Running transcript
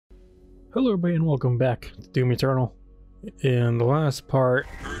Hello everybody and welcome back to Doom Eternal. In the last part,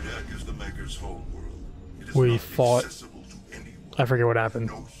 Is the Maker's home world. It is we not fought... accessible to anyone. I forget what happened.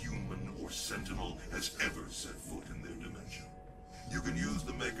 No human or sentinel has ever set foot in their dimension. You can use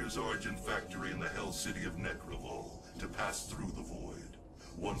the Maker's origin factory in the Hell City of Necrovol to pass through the void.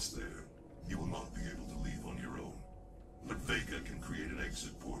 Once there, you will not be able to leave on your own. But Vega can create an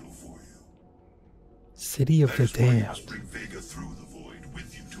exit portal for you. City of the You Damned. must bring Vega through the void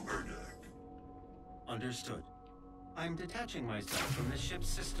with you to Erdak. Understood. I'm detaching myself from the ship's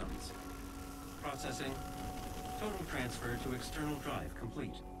systems. Processing. Total transfer to external drive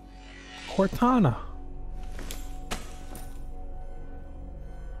complete. Cortana.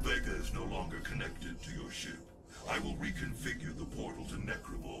 Vega is no longer connected to your ship. I will reconfigure the portal to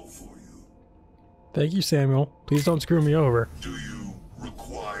Necrovol for you. Thank you, Samuel. Please don't screw me over. Do you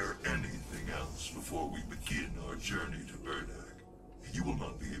require anything else before we begin our journey to Erdak? You will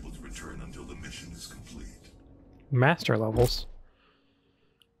not be able to return until the mission is complete. Master levels.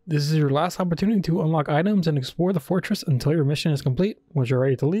 This is your last opportunity to unlock items and explore the fortress until your mission is complete. Once you're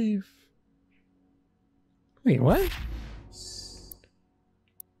ready to leave... Wait, what? So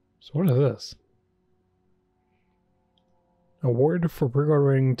what is this? Award for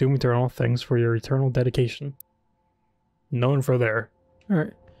pre-ordering Doom Eternal. Thanks for your eternal dedication. Known for there.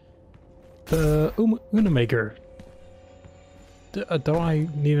 Alright. The UNMAYKR. Don't I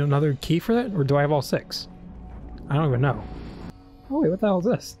need another key for that? Or do I have all 6? I don't even know. Oh wait, what the hell is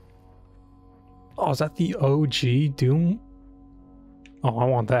this? Oh, is that the OG Doom? Oh, I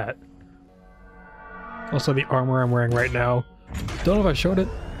want that. Also the armor I'm wearing right now. Don't know if I showed it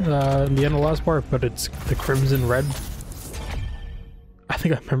in the end of the last part, but it's the crimson red. I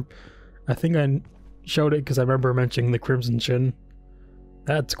think I showed it because I remember mentioning the crimson chin.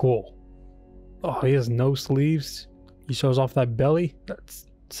 That's cool. Oh, he has no sleeves. He shows off that belly. That's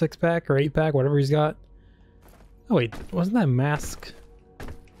 6-pack or 8-pack, whatever he's got. Oh wait, wasn't that mask?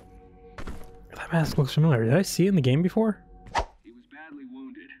 That mask looks familiar. Did I see it in the game before? He was badly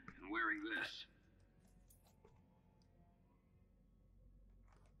wounded and wearing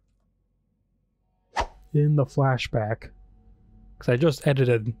this. In the flashback. Because I just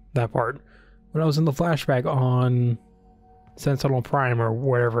edited that part. When I was in the flashback on Sentinel Prime or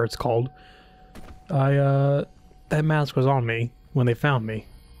whatever it's called, that mask was on me when they found me.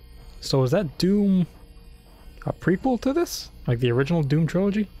 So is that Doom a prequel to this? Like the original Doom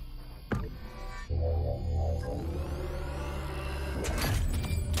trilogy?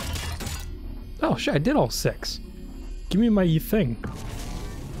 Oh shit, I did all 6. Give me my thing.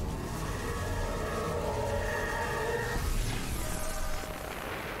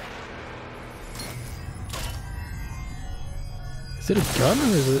 Is it a gun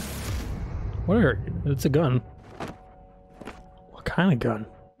or is it... Whatever, it's a gun. What kind of gun?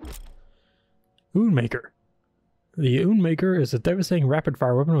 UNMAYKR. The UNMAYKR is a devastating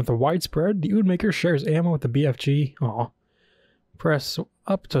rapid-fire weapon with a wide spread. The UNMAYKR shares ammo with the BFG. Aw. Press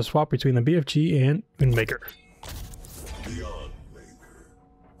up to swap between the BFG and UNMAYKR. The OnMaker.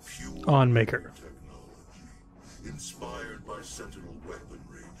 Pure OnMaker. technology. Inspired by Sentinel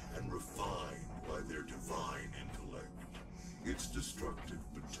weaponry and refined by their divine intellect. Its destructive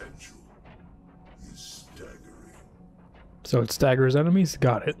potential is staggering. So it staggers enemies?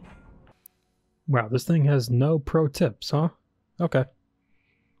 Got it. Wow, this thing has no pro tips, huh? Okay.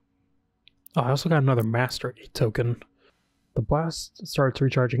 Oh, I also got another Master token. The blast starts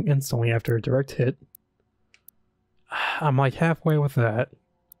recharging instantly after a direct hit. I'm like halfway with that.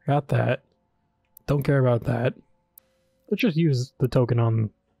 Got that. Don't care about that. Let's just use the token on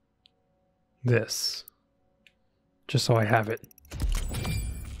this. Just so I have it.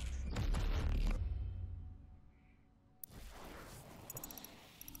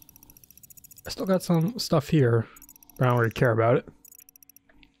 I still got some stuff here, but I don't really care about it.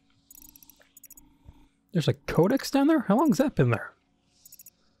 There's a codex down there? How long has that been there?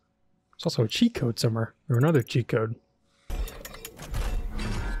 There's also a cheat code somewhere, or another cheat code.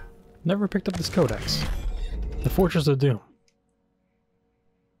 Never picked up this codex. The Fortress of Doom.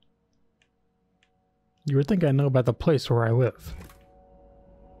 You would think I know about the place where I live.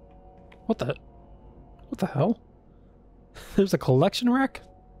 What the hell? There's a collection rack?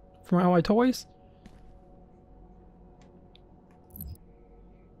 From Allied Toys?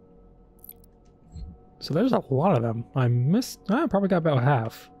 So there's a lot of them. I probably got about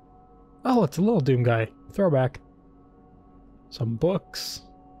half. Oh, it's a little Doom guy. Throwback. Some books.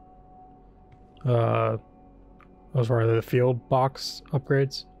 Those were the field box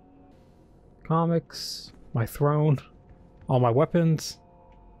upgrades. Comics. My throne. All my weapons.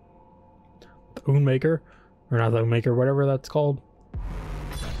 The UNMAYKR. Or not the UNMAYKR, whatever that's called.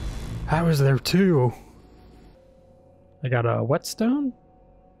 I was there too. I got a whetstone.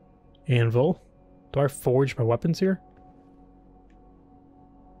 Anvil. Do I forge my weapons here?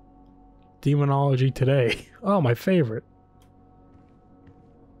 Demonology today. Oh, my favorite.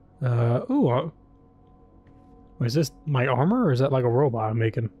 Is this my armor or is that like a robot I'm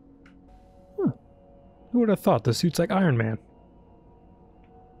making? Huh. Who would have thought the suit's like Iron Man?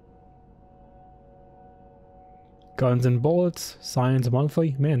 Guns and Bullets, Science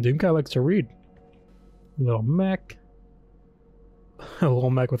Monthly. Man, Doomguy likes to read. Little mech. A little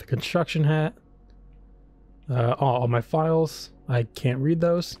mech with a construction hat. All my files. I can't read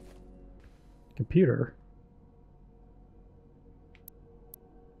those. Computer.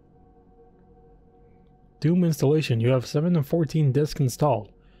 Doom installation. You have 7 of 14 disks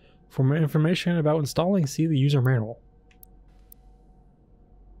installed. For more information about installing, see the user manual.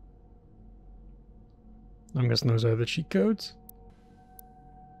 I'm guessing those are the cheat codes.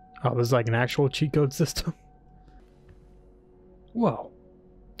 Oh, this is like an actual cheat code system. Whoa.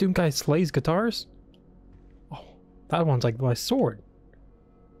 Doomguy slays guitars? Oh, that one's like my sword.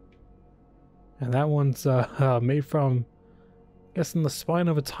 And that one's made from, I guess, in the spine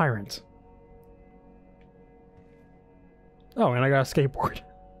of a tyrant. Oh, and I got a skateboard.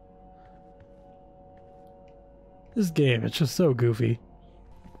 This game, it's just so goofy.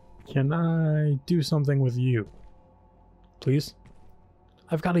 Can I do something with you? Please?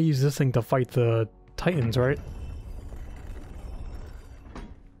 I've got to use this thing to fight the Titans, right?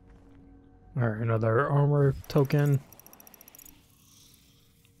 Alright, another armor token.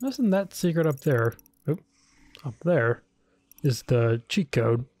 Isn't that secret up there? Oop. Up there is the cheat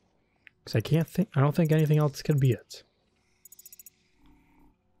code. Because I don't think anything else can be it.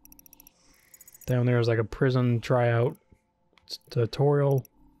 Down there is like a prison tryout tutorial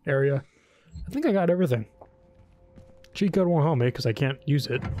area. I think I got everything. Cheat code won't help me because I can't use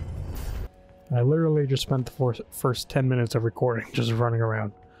it. I literally just spent the first 10 minutes of recording just running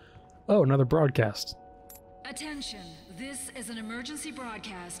around. Oh, another broadcast. Attention, this is an emergency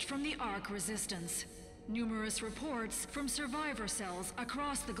broadcast from the ARC Resistance. Numerous reports from survivor cells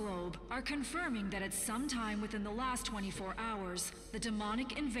across the globe are confirming that at some time within the last 24 hours, the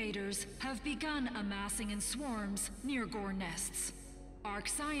demonic invaders have begun amassing in swarms near Gore nests. ARC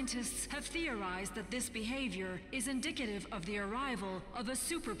scientists have theorized that this behavior is indicative of the arrival of a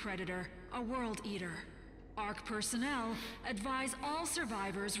super predator, a world eater. ARC personnel advise all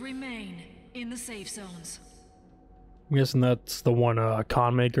survivors remain in the safe zones. I'm guessing that's the one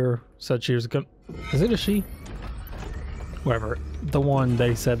ConMaker said she was gonna... Is it a she? Whatever. The one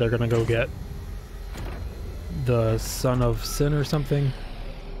they said they're gonna go get. The Son of Sin or something.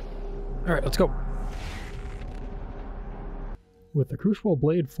 Alright, let's go. With the Crucible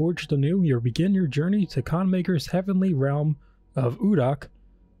Blade forged anew, you begin your journey to ConMaker's heavenly realm of Udak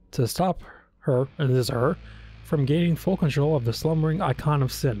to stop her, and this is her, from gaining full control of the slumbering icon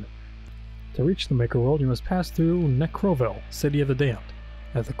of sin. To reach the Maker World, you must pass through Necroville, City of the Damned.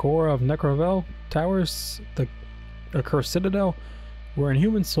 At the core of Necroville towers a cursed citadel, wherein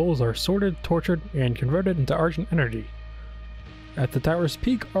human souls are sorted, tortured, and converted into Argent energy. At the tower's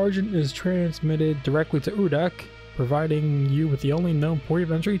peak, Argent is transmitted directly to Udak, providing you with the only known port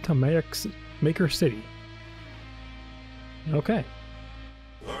of entry to Maker City. Okay.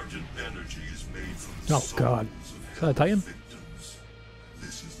 Argent energy is made from Oh god. Is that a Titan? victims.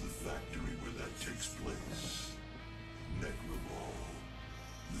 This is the factory where that takes place. Necroville,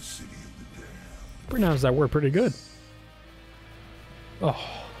 the city of the damned. Pronounced that word pretty good. Oh.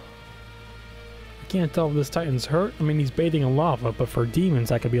 I can't tell if this Titan's hurt. I mean, he's bathing in lava, but for demons,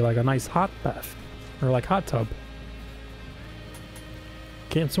 that could be like a nice hot bath. Or like hot tub.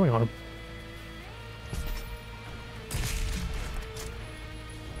 Can't swing on him.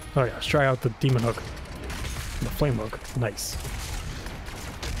 Oh yeah, let's try out the demon hook. The flame hook. Nice.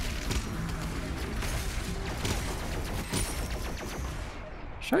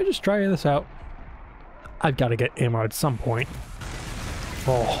 Should I just try this out? I've got to get ammo at some point.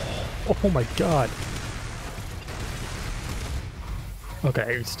 Oh my god.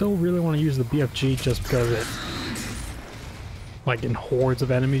 Okay, I still really want to use the BFG just because it... Like in hordes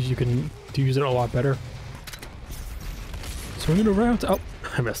of enemies, you can use it a lot better. Swing it around. Oh,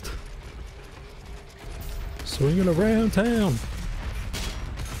 I missed. Swing it around town.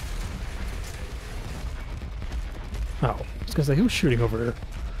 Oh, I was gonna say, who's shooting over here?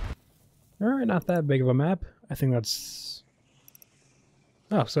 Alright, not that big of a map. I think that's...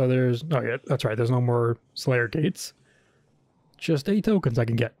 Oh, so there's... Oh yeah, that's right, there's no more Slayer gates. Just 8 tokens I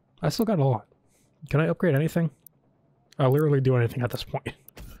can get. I still got a lot. Can I upgrade anything? I'll literally do anything at this point.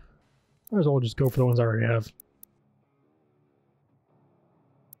 Might as well just go for the ones I already have.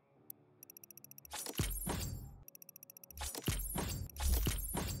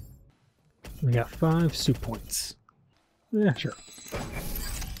 We got 5 soup points. Yeah, sure.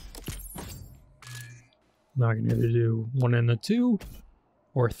 Now I can either do 1 and a 2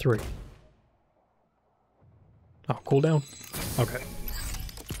 or 3. Oh, cooldown? Okay.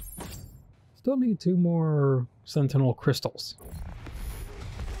 Still need 2 more Sentinel crystals.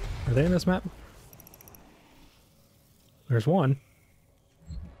 Are they in this map? There's 1.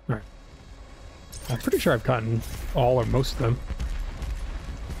 Alright. I'm pretty sure I've gotten all or most of them.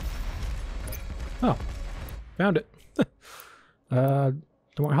 Oh. Found it. Do I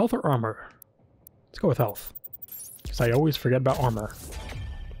want health or armor? Let's go with health. Because I always forget about armor.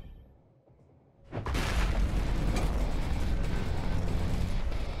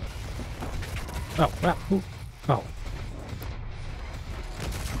 Oh, wow. Ooh. Oh.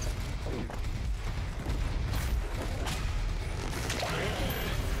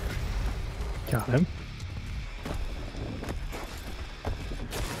 Got him.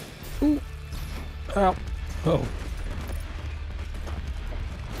 Ooh. Ow. Oh.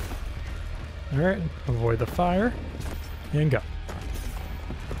 Alright, avoid the fire. And go.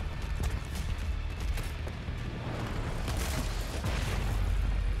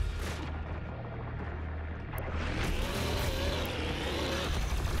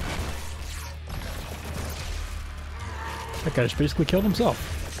 That guy just basically killed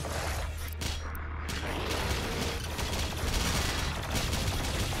himself.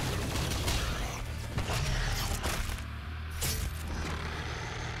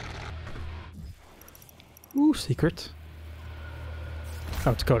 Ooh, secret.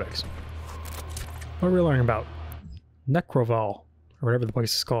 Oh, it's Codex. What are we learning about? Necroval, or whatever the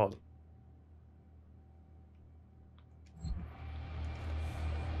place is called.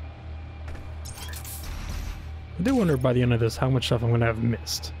 I do wonder by the end of this how much stuff I'm going to have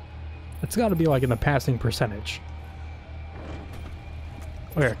missed. It's got to be like in the passing percentage.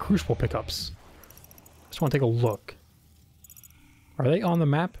 Oh yeah, crucible pickups. Just want to take a look. Are they on the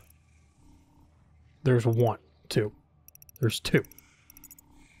map? There's 1, 2. There's 2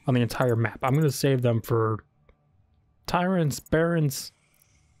 on the entire map. I'm going to save them for Tyrants, Barons,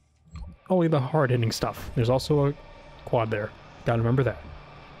 only the hard-hitting stuff. There's also a quad there. Gotta remember that.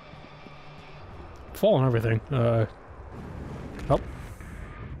 Fall and everything. Oh.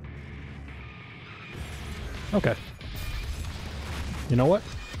 Okay. You know what?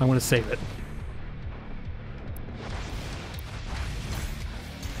 I'm going to save it.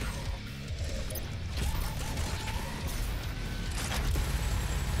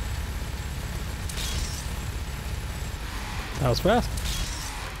 That was fast.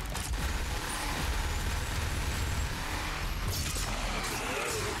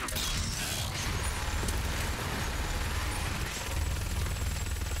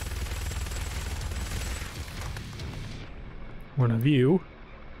 One of you.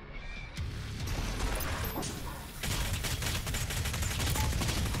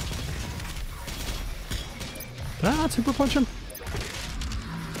 Did I not super punch him?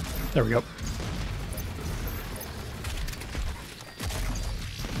 There we go.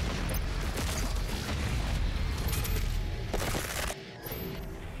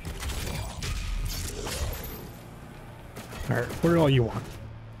 Alright, what do all you want?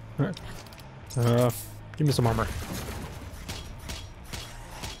 Alright. Give me some armor.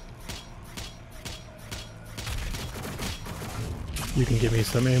 You can give me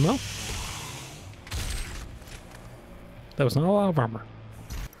some ammo. That was not a lot of armor.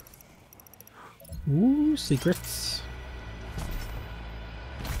 Ooh, secrets.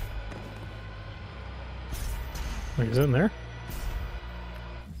 Wait, is it in there?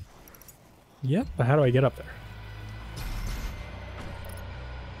 Yep, but how do I get up there?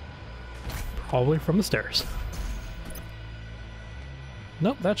 Probably from the stairs.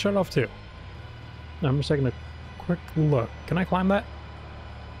 Nope, that shut off too. I'm just taking a quick look. Can I climb that?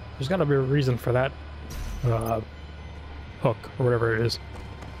 There's got to be a reason for that hook or whatever it is.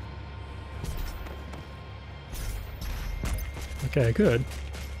 Okay, good.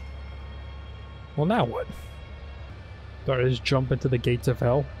 Well, now what? Do I just jump into the gates of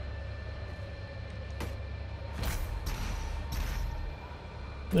hell?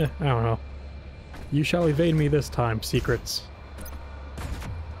 I don't know. You shall evade me this time, secrets.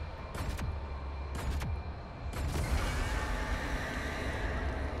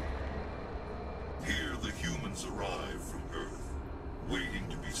 Here the humans arrive from Earth, waiting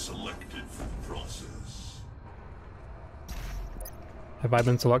to be selected for the process. Have I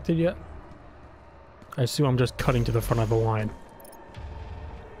been selected yet? I assume I'm just cutting to the front of the line.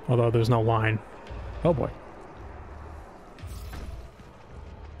 Although there's no line. Oh boy.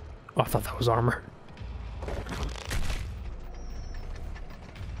 Oh, I thought that was armor.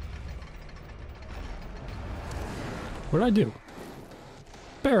 What did I do?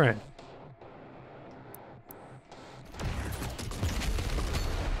 Baron!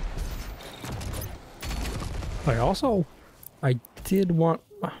 I did want...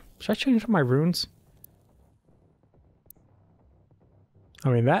 Should I change my runes? I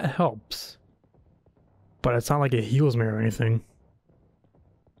mean, that helps. But it's not like it heals me or anything.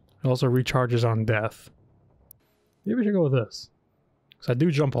 It also recharges on death. Maybe we should go with this. Because I do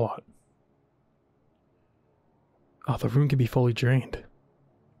jump a lot. Oh, the rune can be fully drained.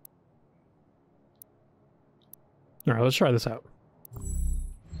 Alright, let's try this out.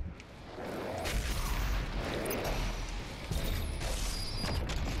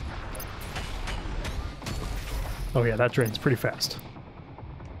 Oh yeah, that drains pretty fast.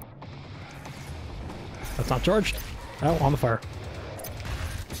 That's not charged. Oh, on the fire.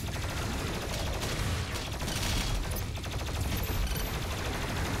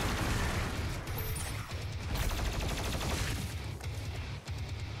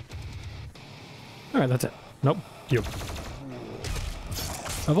 Alright, that's it. Nope, you.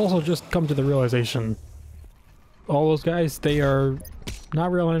 I've also just come to the realization all those guys, they are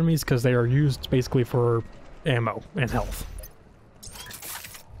not real enemies because they are used basically for ammo and health.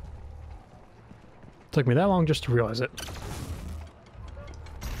 Took me that long just to realize it.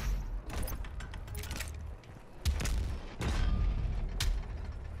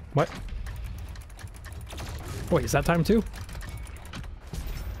 What? Wait, is that time too?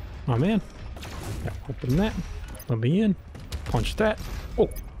 Oh man. Yeah, open that. Let me in. Punch that. Oh,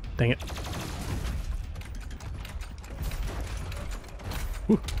 dang it.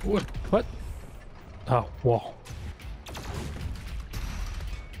 Ooh, what? Oh, wall.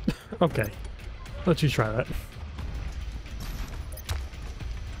 Okay. Let you try that.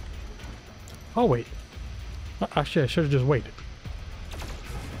 Oh, wait. Actually, I should have just waited.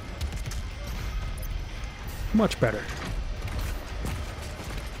 Much better.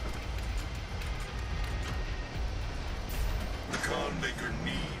 The Maker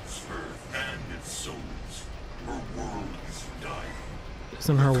needs Earth and its souls. Her world is dying.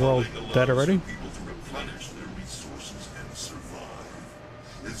 Isn't her world dead already? People to replenish their resources and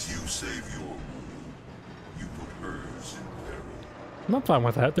survive. As you save your world, you put hers in peril. I'm not fine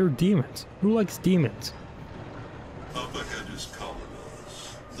with that. They're demons. Who likes demons? Up ahead is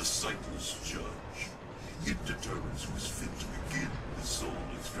Kaladas, the sightless judge. It determines who's fit to begin the soul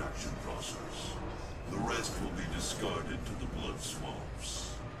extraction process. The rest will be discarded to the blood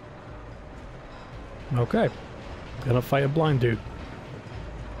swamps. Okay. Gonna fight a blind dude.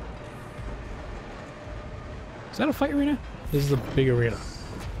 Is that a fight arena? This is a big arena.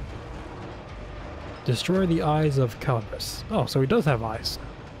 Destroy the eyes of Calibus. Oh, so he does have eyes.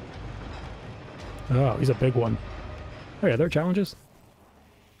 Oh, he's a big one. Oh yeah, there are challenges.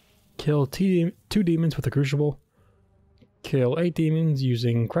 Kill two demons with a crucible. Kill 8 demons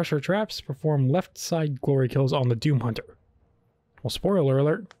using crusher traps. Perform left side glory kills on the Doom Hunter. Well, spoiler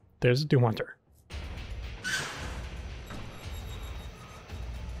alert, there's a Doom Hunter.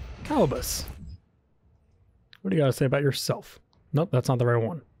 Calibus. What do you gotta say about yourself? Nope, that's not the right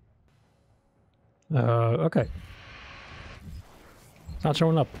one. Okay. It's not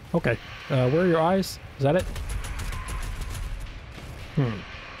showing up. Okay. Where are your eyes? Is that it?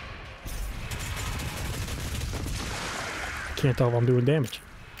 Can't tell if I'm doing damage.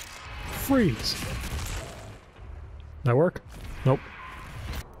 Freeze! That work? Nope.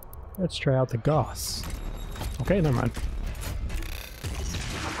 Let's try out the Goss. Okay, never mind.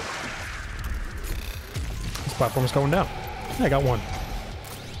 This platform's going down. I got one.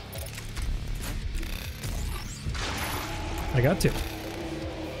 I got 2.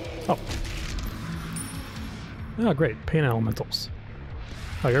 Oh. Oh, great. Pain elementals.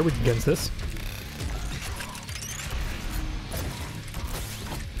 Oh, you're weak against this.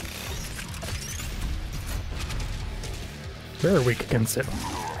 Very weak against it.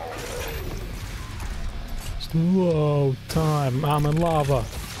 Whoa, time. I'm in lava.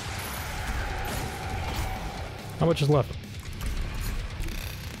 How much is left?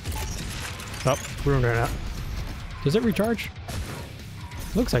 Oh, ruined right now. Does it recharge?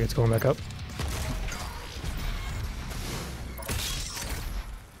 Looks like it's going back up.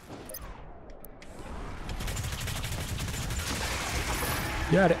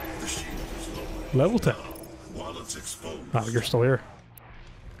 Got it. Level 10. Oh, you're still here.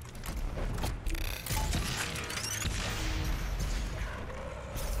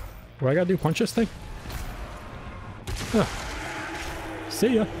 What I gotta do? Punch this thing? Huh.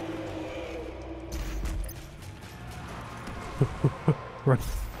 See ya. Run.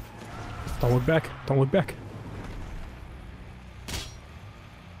 Don't look back. Don't look back.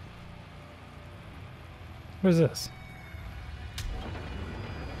 What is this?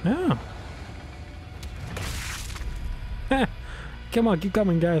 Oh. Come on, keep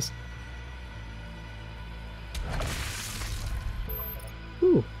coming, guys.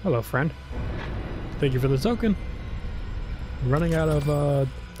 Ooh, hello, friend. Thank you for the token. Running out of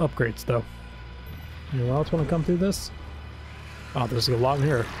upgrades, though. Anyone else want to come through this? Oh, there's a lot in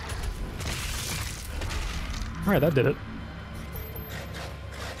here. Alright, that did it.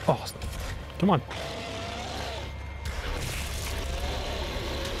 Oh, come on.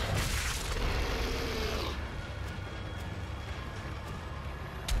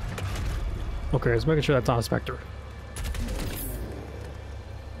 Okay, let's making sure that's not a Spectre.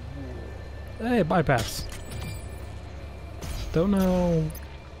 Hey, bypass. Don't know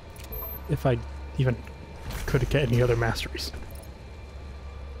if I even could get any other masteries.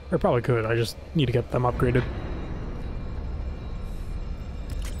 Or probably could, I just need to get them upgraded.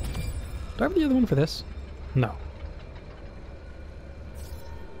 Do I have the other one for this? No.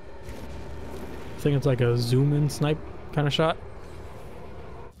 I think it's like a zoom-in snipe kind of shot.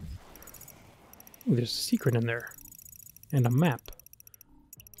 Ooh, there's a secret in there. And a map.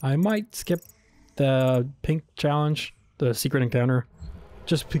 I might skip the pink challenge, the secret encounter,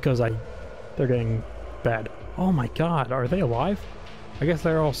 just because they're getting bad. Oh my god, are they alive? I guess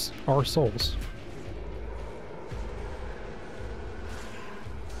they're all our souls.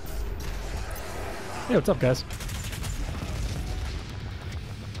 Hey, what's up, guys?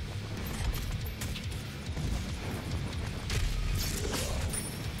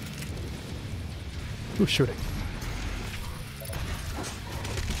 Who's shooting?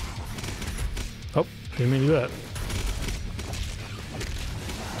 Oh, didn't mean to do that.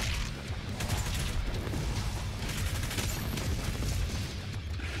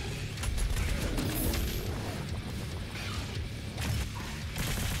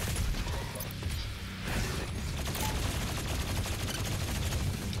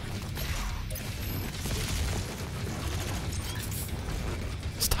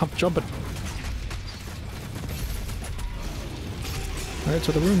 Stop jumping. Alright,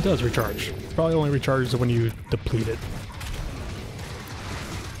 so the rune does recharge. Probably only recharges when you deplete it.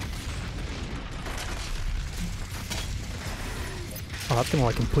 Oh, that's gonna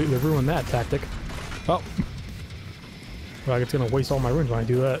like completely ruin that tactic. Oh. Well, it's gonna waste all my runes when I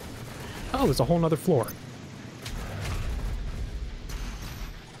do that. Oh, there's a whole nother floor.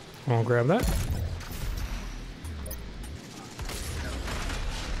 I'll grab that.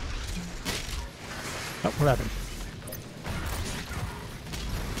 Oh, what happened?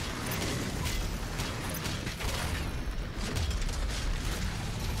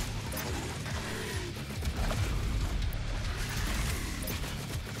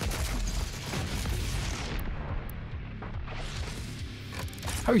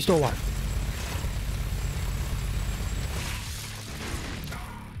 How are you still alive?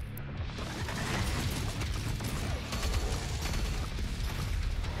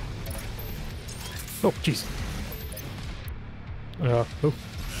 Oh, jeez. Oh.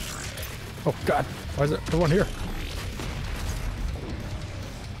 Oh, God. Why is there one here?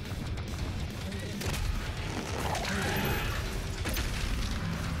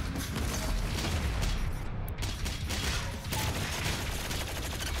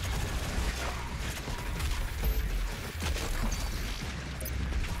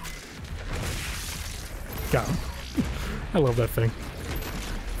 Got him. I love that thing.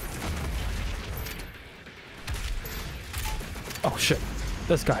 Oh shit.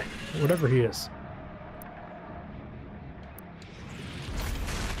 This guy. Whatever he is.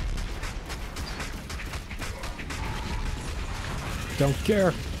 Don't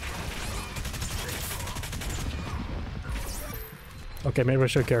care. Okay, maybe I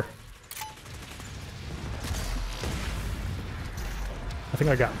should care. I think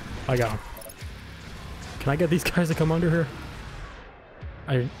I got him. I got him. Can I get these guys to come under here?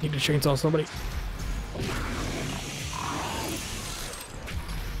 I need to chainsaw somebody.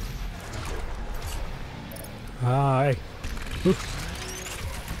 Hi.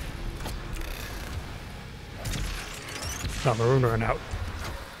 Oh, my rune ran out.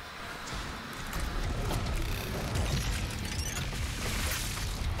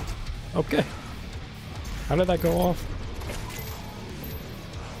 Okay. How did that go off?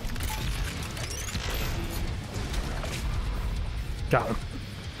 Got him.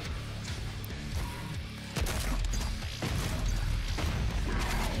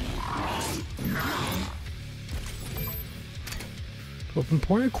 Open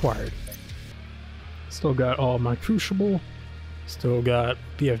point acquired. Still got all my crucible. Still got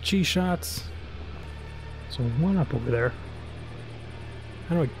BFG shots. So one up over there.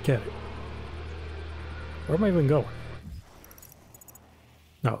 How do I get it? Where am I even going?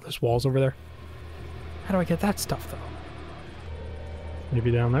 No, there's walls over there. How do I get that stuff, though?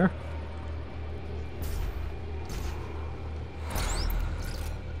 Maybe down there?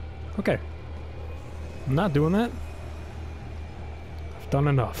 Okay. I'm not doing that. I've done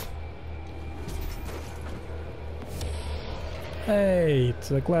enough. Hey,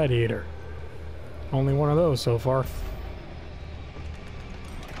 it's a gladiator. Only one of those so far.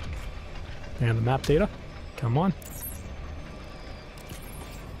 And the map data. Come on.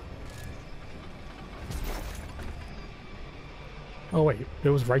 Oh wait, it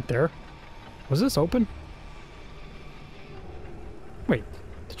was right there? Was this open? Wait,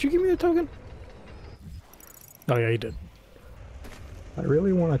 did you give me a token? Oh yeah, you did. I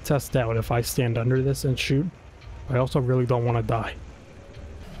really want to test out if I stand under this and shoot. I also really don't want to die.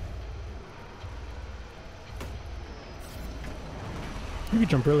 You can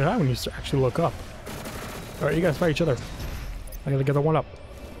jump really high when you actually look up. Alright, you guys fight each other. I gotta get the one up.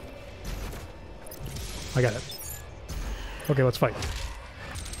 I got it. Okay, let's fight.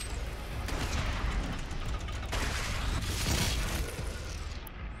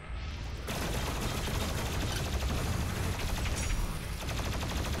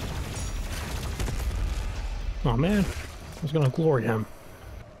 Oh man, I was gonna glory him.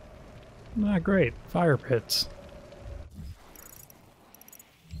 Not great. Fire pits.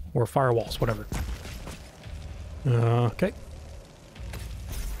 Or firewalls, whatever. Okay.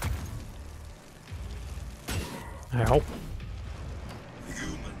 Ow.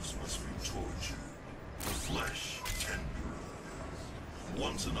 Humans must be tortured, the flesh tenderized.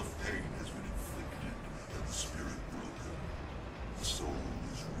 Once enough pain has been inflicted and the spirit broken, the soul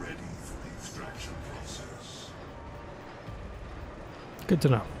is ready for the extraction process. Good to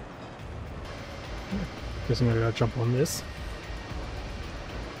know. Guess I'm gonna gotta jump on this.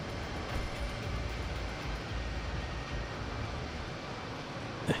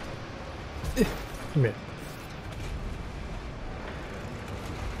 Come here.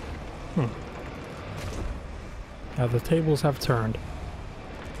 Now the tables have turned.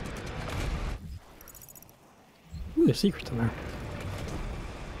 Ooh, there's secrets in there.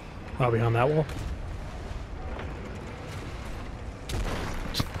 Oh, behind that wall?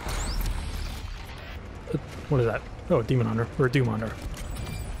 What is that? Oh, a demon hunter. Or a doom hunter.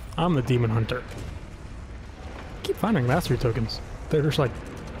 I'm the demon hunter. I keep finding mastery tokens. They're just like,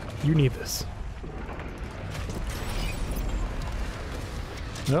 you need this.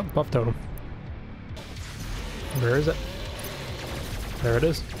 Oh, buff totem. Where is it? There it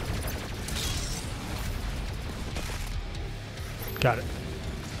is. Got it.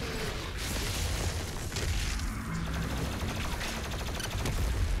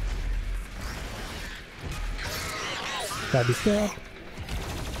 Gotta be stabbed.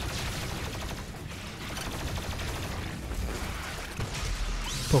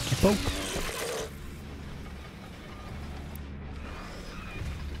 Pokey poke.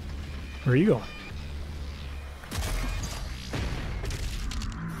 Where are you going?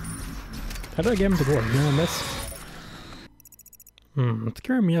 How did I get him to go? You on this? It's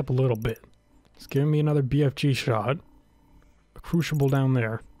carrying me up a little bit. It's giving me another BFG shot. A crucible down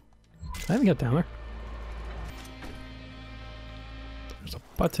there. I haven't got down there. There's a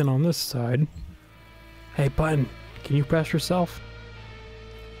button on this side. Hey, button, can you press yourself?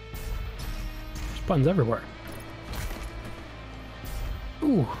 There's buttons everywhere.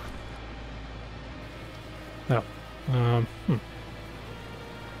 Ooh. Oh.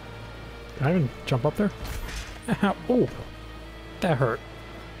 Can I even jump up there? Ow. Oh, that hurt.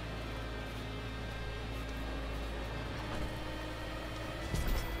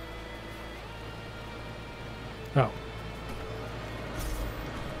 Oh.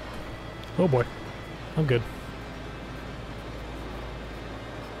 Oh boy. I'm good.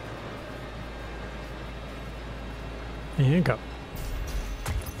 And go.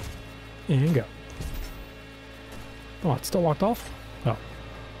 And go. Oh, it's still locked off? Oh.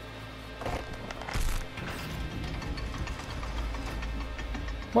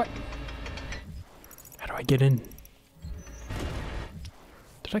 What? How do I get in?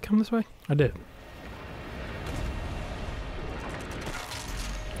 Did I come this way? I did.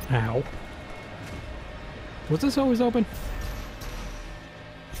 Ow. Was this always open?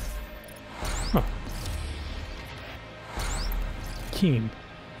 Huh. Keen,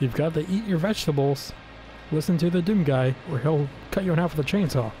 you've got to eat your vegetables. Listen to the Doom guy, or he'll cut you in half with a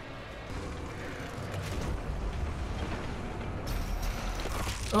chainsaw.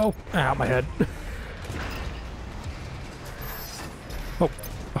 Oh, ow, my head. Oh,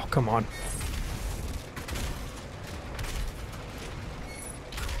 come on.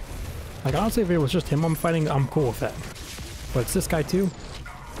 Like, honestly, if it was just him I'm fighting, I'm cool with that. But it's this guy too?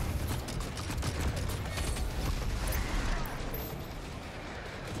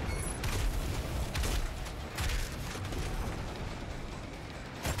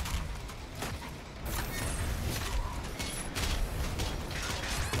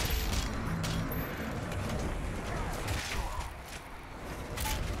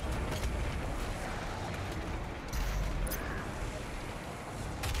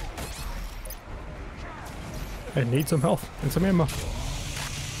 I need some health and some ammo.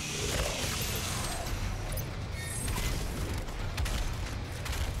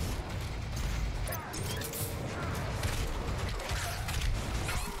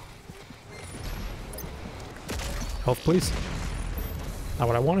 Health, please. Not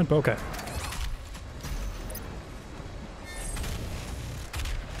what I wanted, but okay.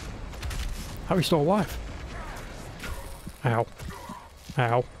 How are you still alive? Ow.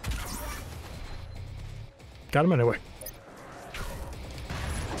 Ow. Got him anyway.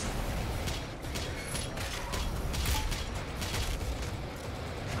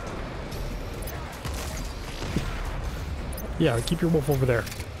 Yeah, keep your wolf over there.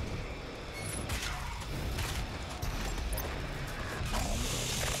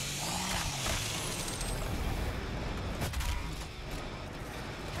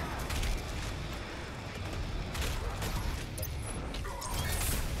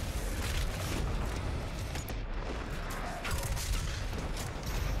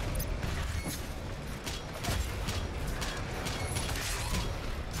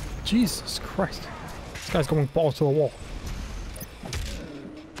 Jesus Christ. This guy's going balls to the wall.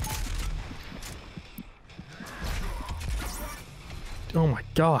 Oh my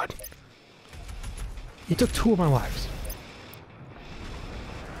god. He took 2 of my lives.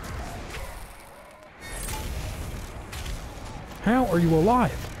 How are you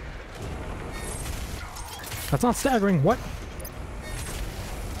alive? That's not staggering. What?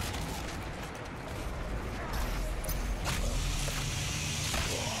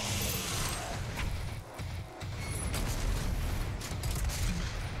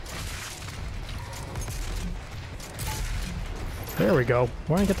 There we go.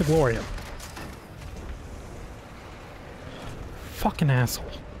 Why didn't I get the glory up? Fucking asshole.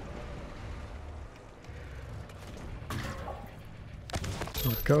 So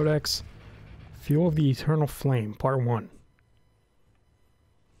the Codex. Fuel of the Eternal Flame, Part 1.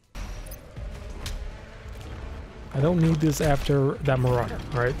 I don't need this after that Marauder,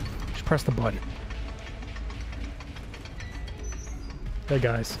 alright? Just press the button. Hey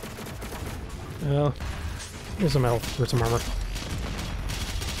guys. Here's some health, here's some armor.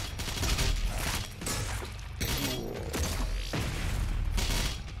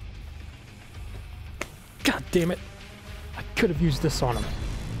 God damn it! I could have used this on him.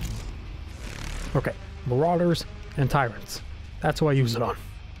 Okay, Marauders and Tyrants. That's who I use it on.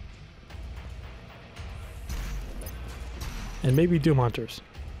 And maybe Doom Hunters.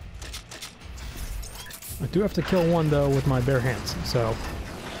 I do have to kill one though with my bare hands, so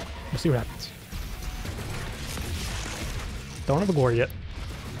we'll see what happens. Don't have a glory yet.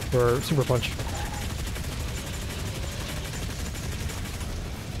 Or Super Punch.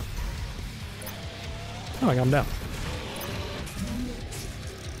 Oh, I got him down.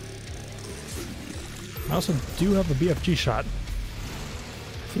 I also do have a BFG shot.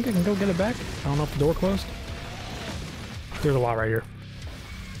 I think I can go get it back. I don't know if the door closed. There's a lot right here.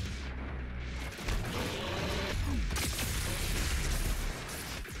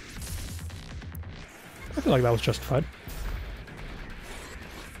 I feel like that was justified.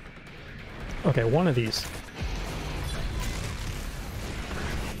 Okay, one of these.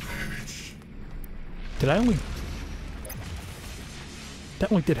 Did I only...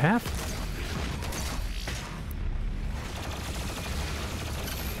 That only did half?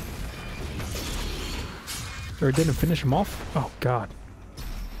 Or it didn't finish him off? Oh, God.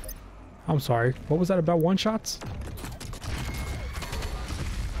 I'm sorry. What was that about one-shots?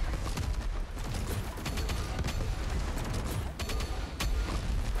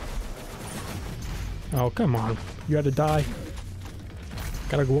 Oh, come on. You had to die.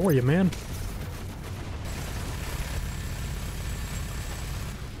 Gotta glory you, man.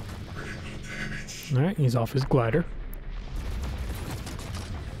 Alright, he's off his glider.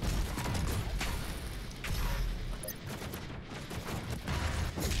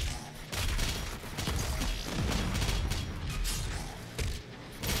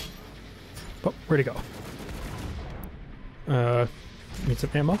 Oh, where'd he go? Need some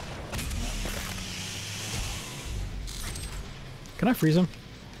ammo. Can I freeze him?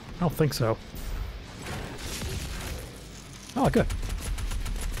 I don't think so. Oh, good.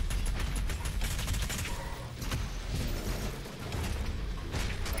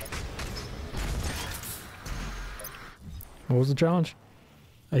 What was the challenge?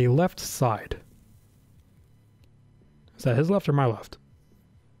 A left side. Is that his left or my left?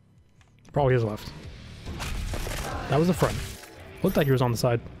 Probably his left. That was the front. Looked like he was on the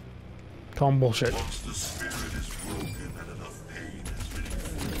side. Call him bullshit. Once the spirit is broken and enough pain has been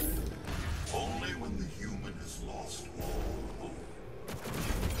inflicted, only when the human has lost all hope,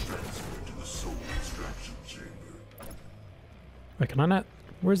 transferred to the soul extraction chamber. Wait, can I not?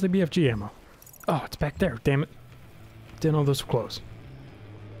 Where's the BFG ammo? Oh, it's back there. Damn it. Didn't know this was close.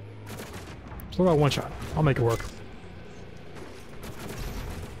 So about one shot. I'll make it work.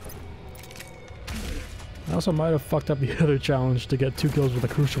 I also might have fucked up the other challenge to get 2 kills with a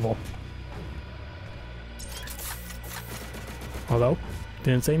crucible. Although,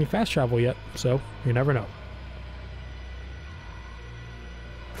 didn't say any fast travel yet, so you never know.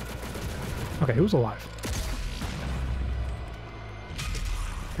 Okay, who's alive?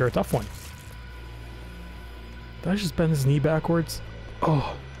 You're a tough one. Did I just bend his knee backwards?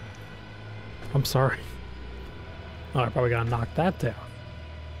 Oh. I'm sorry. Oh, I probably gotta knock that down.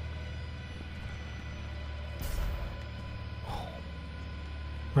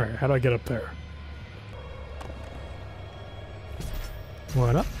 Alright, how do I get up there?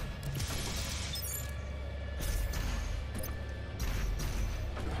 What up?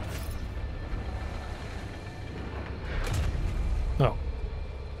 Oh.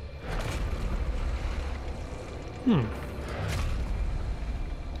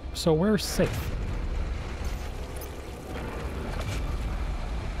 So we're safe.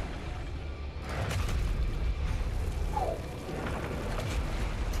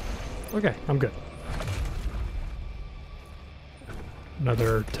 Okay, I'm good.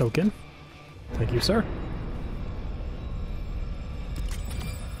 Another token. Thank you, sir.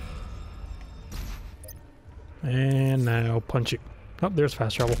 And now punch you. Oh, there's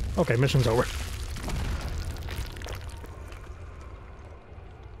fast travel. Okay, mission's over.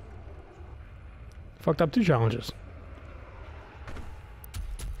 Fucked up 2 challenges.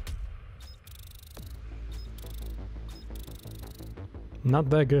 Not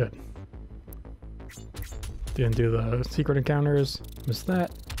that good. Didn't do the secret encounters. Missed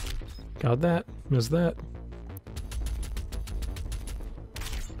that. Got that. Missed that.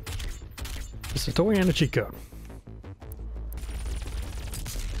 It's a toy and a cheat code.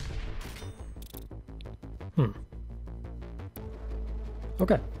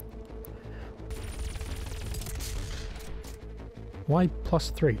 Okay. Why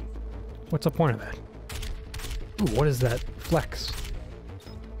 +3? What's the point of that? Ooh, what is that? Flex.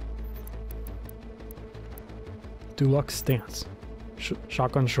 Deluxe stance.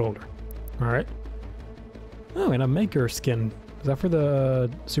 Shotgun shoulder. Alright. Oh, and a maker skin. Is that for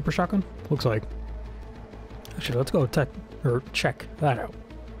the super shotgun? Looks like. Actually, let's go check that out.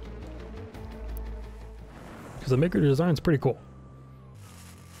 Because the maker design's pretty cool.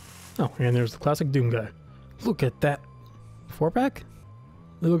 Oh, and there's the classic Doom guy. Look at that. 4-pack?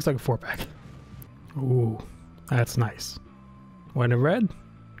 It looks like a 4-pack. Ooh, that's nice. White and red?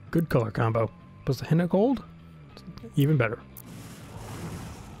 Good color combo. Plus a hint of gold? Even better.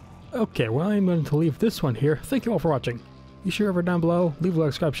 Okay, well, I'm going to leave this one here. Thank you all for watching. Be sure over down below, leave a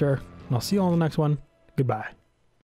like, subscribe, share, and I'll see you all in the next one. Goodbye.